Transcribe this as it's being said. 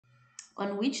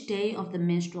On which day of the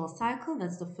menstrual cycle,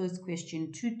 that's the first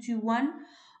question, 221,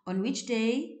 on which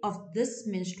day of this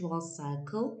menstrual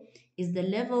cycle is the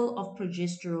level of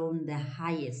progesterone the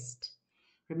highest?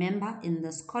 Remember, in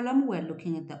this column, we're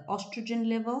looking at the estrogen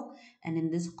level, and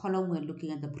in this column, we're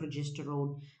looking at the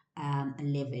progesterone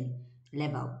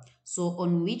level. So,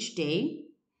 on which day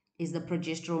is the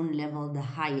progesterone level the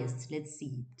highest? Let's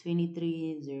see,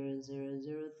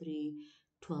 23:00:03,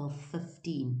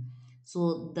 12:15.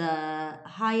 So, the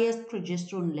highest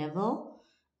progesterone level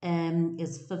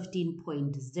is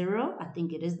 15.0. I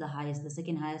think it is the highest. The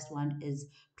second highest one is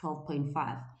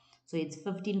 12.5. So it's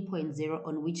 15.0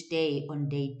 on which day? On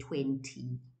day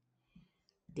 20.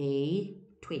 Day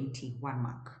 20, 1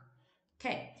 mark.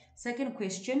 Okay, second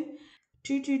question.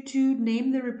 222,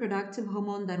 name the reproductive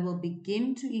hormone that will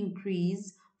begin to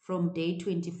increase from day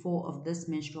 24 of this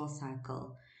menstrual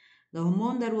cycle. The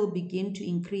hormone that will begin to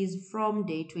increase from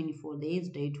day 24, there is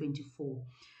day 24.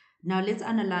 Now let's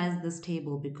analyze this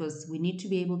table because we need to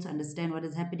be able to understand what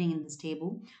is happening in this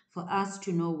table for us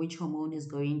to know which hormone is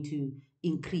going to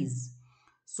increase.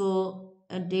 So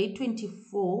at day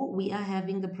 24, we are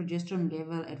having the progesterone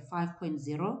level at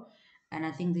 5.0, and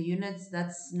I think the units,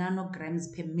 that's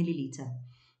nanograms per milliliter.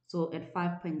 So at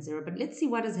 5.0, but let's see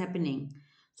what is happening.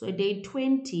 So at day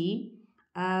 20,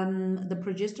 the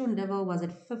progesterone level was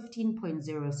at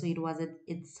 15.0, so it was at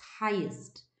its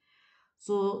highest.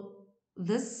 So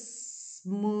this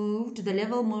moved, the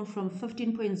level moved from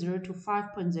 15.0 to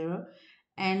 5.0,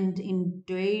 and in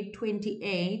day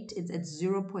 28, it's at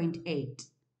 0.8.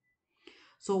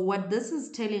 So what this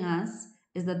is telling us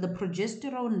is that the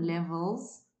progesterone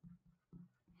levels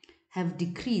have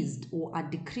decreased or are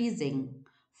decreasing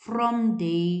from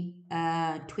day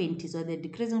 20. So they're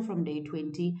decreasing from day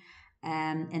 20,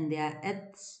 and they are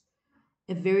at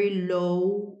a very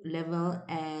low level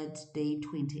at day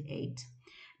 28.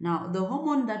 Now, the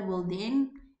hormone that will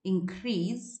then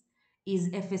increase is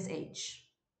FSH.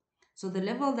 So the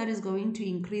level that is going to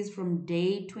increase from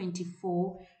day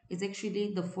 24 is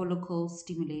actually the follicle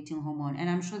stimulating hormone. And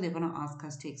I'm sure they're going to ask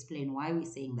us to explain why we're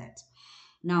saying that.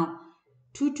 Now,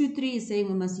 223 is saying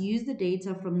we must use the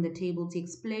data from the table to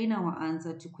explain our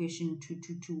answer to question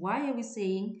 222. Why are we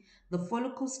saying the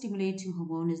follicle stimulating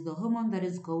hormone is the hormone that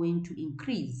is going to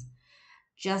increase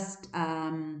just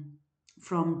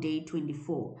from day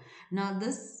 24? Now,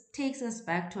 this takes us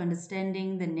back to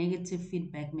understanding the negative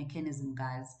feedback mechanism,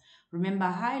 guys. Remember,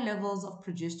 high levels of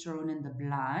progesterone in the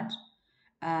blood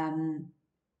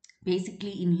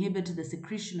basically inhibit the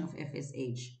secretion of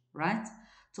FSH, right?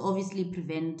 To obviously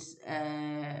prevent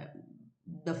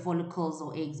the follicles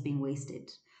or eggs being wasted.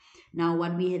 Now,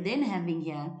 what we are then having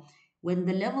here, when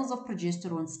the levels of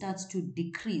progesterone starts to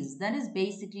decrease, that is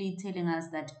basically telling us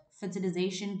that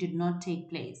fertilization did not take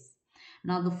place.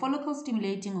 Now, the follicle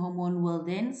stimulating hormone will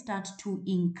then start to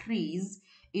increase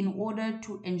in order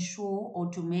to ensure or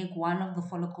to make one of the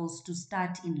follicles to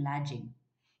start enlarging.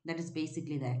 That is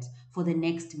basically that for the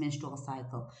next menstrual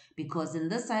cycle. Because in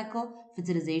this cycle,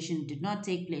 fertilization did not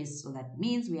take place. So that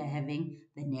means we are having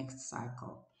the next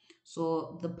cycle.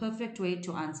 So the perfect way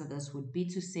to answer this would be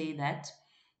to say that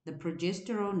the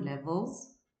progesterone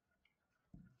levels,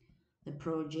 the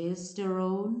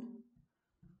progesterone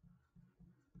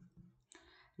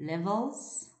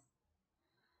levels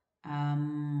are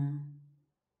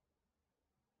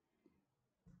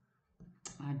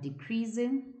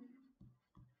decreasing.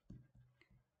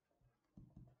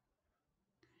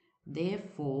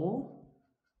 Therefore,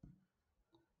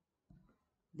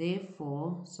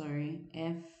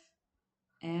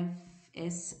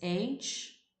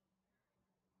 FSH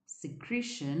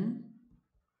secretion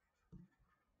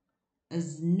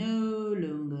is no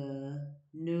longer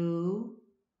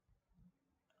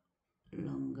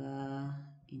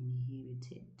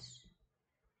inhibited.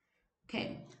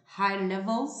 Okay, high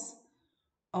levels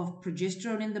of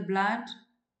progesterone in the blood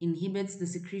inhibits the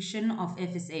secretion of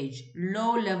FSH.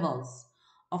 Low levels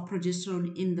of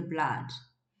progesterone in the blood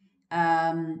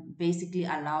basically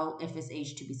allow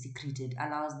FSH to be secreted,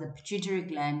 allows the pituitary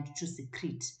gland to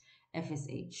secrete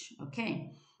FSH,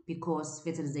 okay, because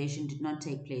fertilization did not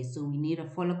take place. So we need a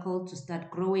follicle to start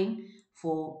growing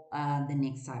for the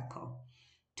next cycle.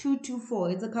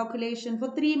 224, it's a calculation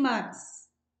for 3 marks.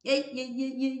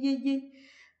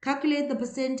 Calculate the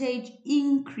percentage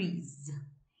increase.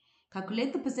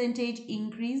 Calculate the percentage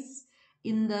increase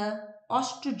in the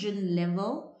estrogen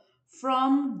level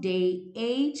from day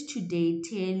 8 to day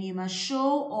 10. You must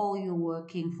show all your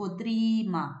working for 3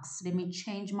 marks. Let me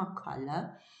change my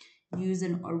color. Use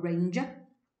an orange.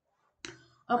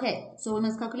 Okay, so we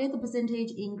must calculate the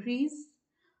percentage increase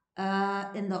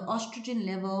In the estrogen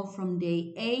level from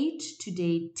day 8 to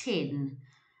day 10.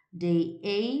 Day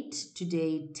 8 to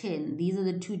day 10. These are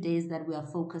the 2 days that we are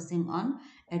focusing on,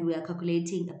 and we are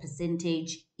calculating a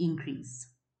percentage increase.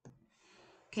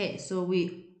 Okay, so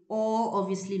we all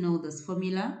obviously know this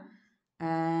formula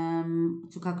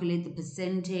to calculate the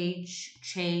percentage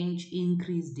change,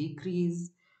 increase, decrease.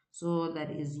 So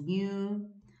that is new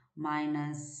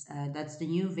minus, that's the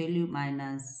new value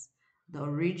minus the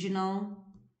original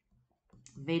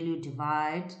value,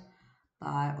 divide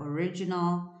by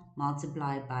original,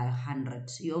 multiplied by 100.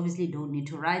 You obviously don't need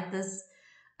to write this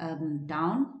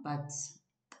down, but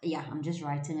yeah, I'm just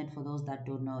writing it for those that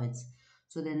don't know it.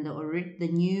 So then the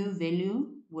new value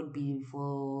would be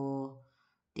for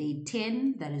day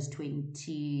 10, that is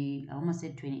 20, I almost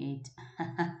said 28,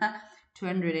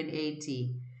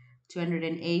 280.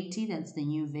 280, that's the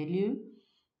new value.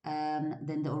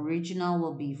 Then the original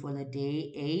will be for the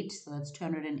day 8, so that's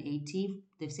 280.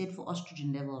 They've said for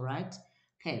estrogen level, right?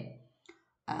 Okay.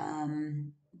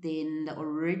 Then the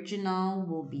original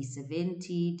will be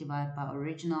 70 divided by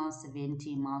original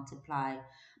 70 multiply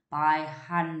by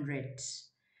 100.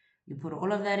 You put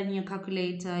all of that in your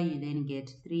calculator, you then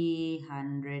get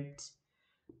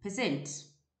 300%.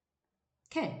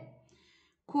 Okay.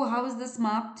 Cool. How is this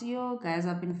marked, yo? Guys,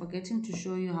 I've been forgetting to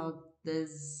show you how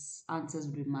these answers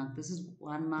will be marked. This is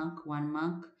 1 mark, 1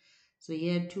 mark. So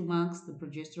here, 2 marks, the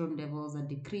progesterone levels are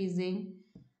decreasing.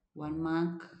 1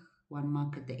 mark, 1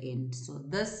 mark at the end. So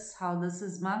this, how this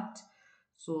is marked.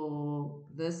 So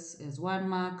this is 1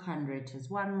 mark, 100 is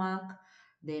 1 mark,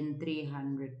 then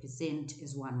 300%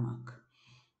 is 1 mark.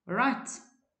 All right.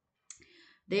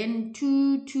 Then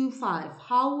 225.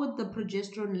 How would the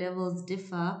progesterone levels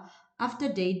differ after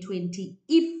day 20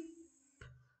 if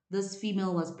this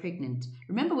female was pregnant?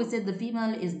 Remember, we said the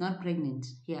female is not pregnant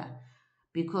here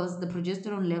because the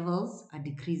progesterone levels are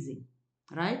decreasing,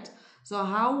 right? So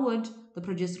how would the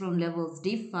progesterone levels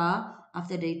differ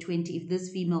after day 20 if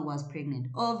this female was pregnant?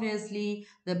 Obviously,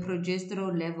 the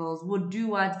progesterone levels would do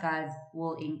what, guys?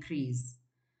 Will increase,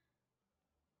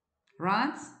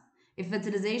 right? If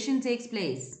fertilization takes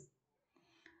place,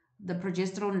 the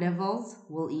progesterone levels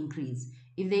will increase.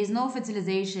 If there is no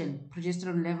fertilization,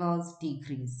 progesterone levels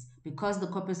decrease because the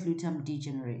corpus luteum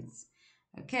degenerates.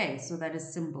 Okay, so that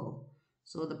is simple.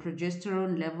 So the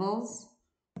progesterone levels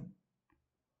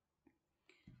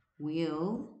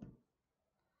will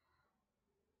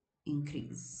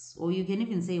increase, or you can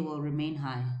even say will remain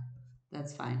high.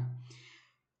 That's fine.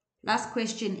 Last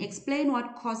question. Explain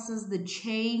what causes the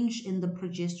change in the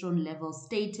progesterone level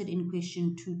stated in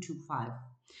question 225.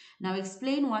 Now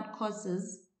explain what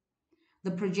causes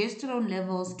the progesterone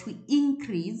levels to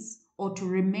increase or to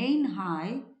remain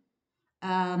high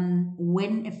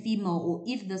when a female, or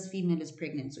if this female is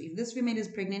pregnant. So if this female is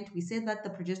pregnant, we said that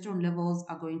the progesterone levels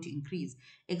are going to increase.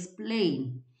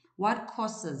 Explain what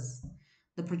causes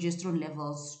the progesterone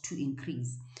levels to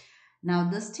increase. Now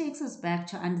this takes us back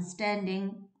to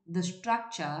understanding the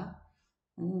structure.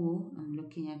 Oh, I'm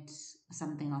looking at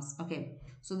something else. Okay,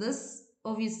 so this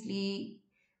obviously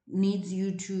needs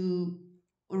you to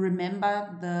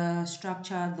remember the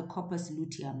structure, the corpus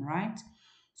luteum, right?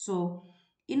 So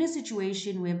in a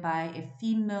situation whereby a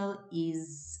female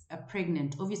is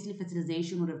pregnant, obviously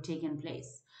fertilization would have taken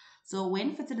place. So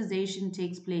when fertilization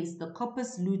takes place, the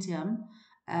corpus luteum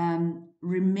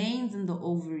remains in the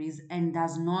ovaries and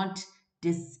does not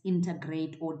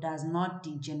disintegrate or does not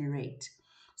degenerate.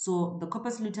 So the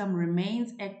corpus luteum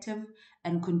remains active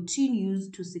and continues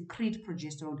to secrete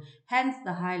progesterone, hence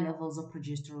the high levels of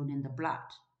progesterone in the blood.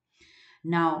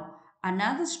 Now,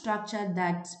 another structure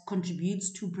that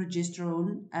contributes to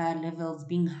progesterone levels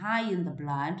being high in the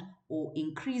blood or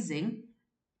increasing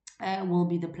will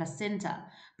be the placenta,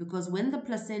 because when the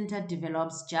placenta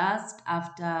develops just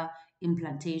after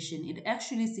implantation, it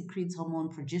actually secretes hormone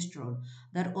progesterone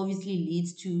that obviously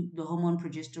leads to the hormone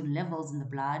progesterone levels in the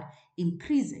blood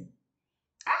increasing.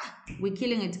 We're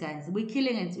killing it, guys. We're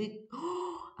killing it.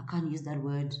 I can't use that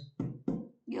word.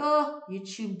 Yo,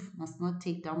 YouTube must not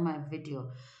take down my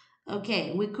video.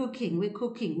 Okay, we're cooking.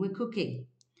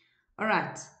 All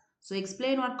right. So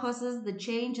explain what causes the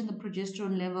change in the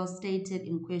progesterone level stated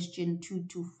in question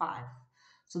 225.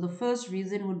 So the first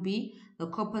reason would be the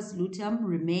corpus luteum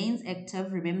remains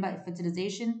active. Remember, if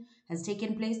fertilization has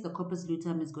taken place, the corpus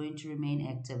luteum is going to remain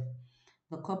active.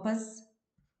 The corpus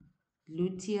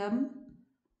luteum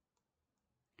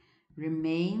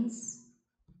remains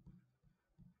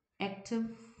active,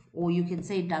 or you can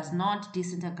say does not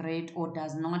disintegrate or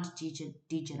does not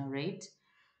degenerate.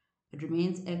 It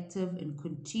remains active and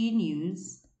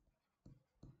continues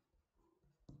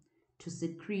to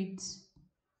secrete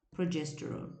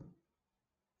progesterone.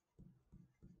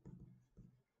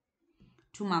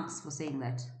 2 marks for saying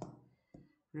that.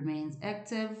 Remains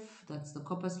active, that's the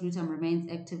corpus luteum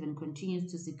remains active and continues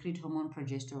to secrete hormone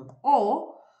progesterone.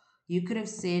 Or you could have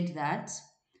said that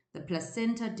the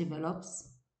placenta develops.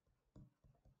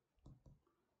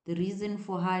 The reason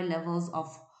for high levels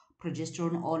of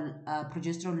progesterone or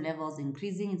progesterone levels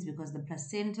increasing is because the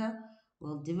placenta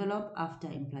will develop after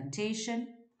implantation,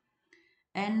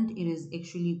 and it is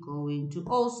actually going to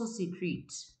also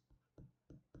secrete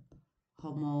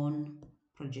hormone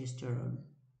progesterone.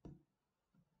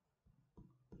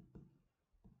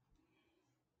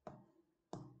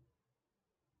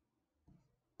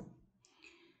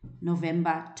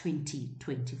 November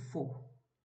 2024.